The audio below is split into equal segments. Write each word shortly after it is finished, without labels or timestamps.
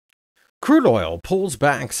Crude oil pulls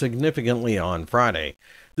back significantly on Friday.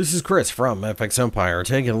 This is Chris from FXEmpire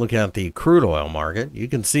taking a look at the crude oil market. You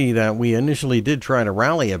can see that we initially did try to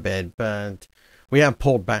rally a bit, but we have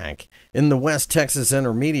pulled back. In the West Texas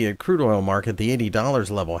Intermediate crude oil market, the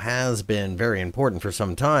 $80 level has been very important for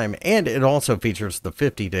some time, and it also features the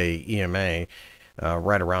 50-day EMA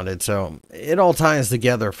right around it. So it all ties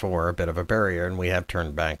together for a bit of a barrier, and we have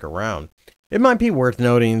turned back around. It might be worth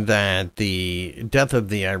noting that the death of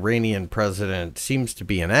the Iranian president seems to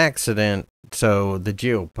be an accident, so the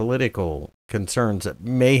geopolitical concerns that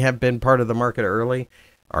may have been part of the market early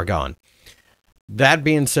are gone. That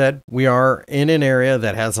being said, we are in an area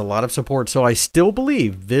that has a lot of support, so I still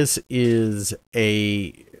believe this is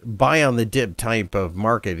a buy on the dip type of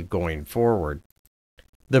market going forward.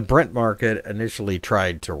 The Brent market initially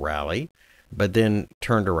tried to rally, but then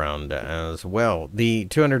turned around as well. The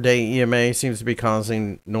 200-day EMA seems to be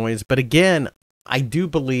causing noise, but again, I do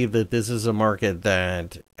believe that this is a market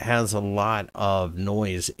that has a lot of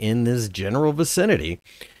noise in this general vicinity,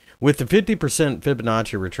 with the 50%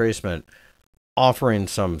 Fibonacci retracement offering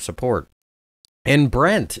some support. And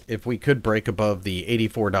Brent, if we could break above the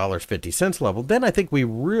 $84.50 level, then I think we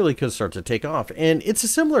really could start to take off. And it's a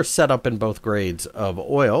similar setup in both grades of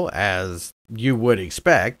oil as you would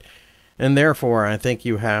expect. And therefore, I think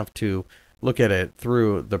you have to look at it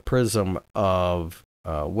through the prism of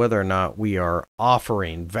whether or not we are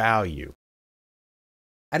offering value.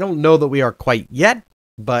 I don't know that we are quite yet,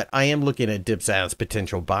 but I am looking at dips as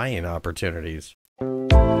potential buying opportunities.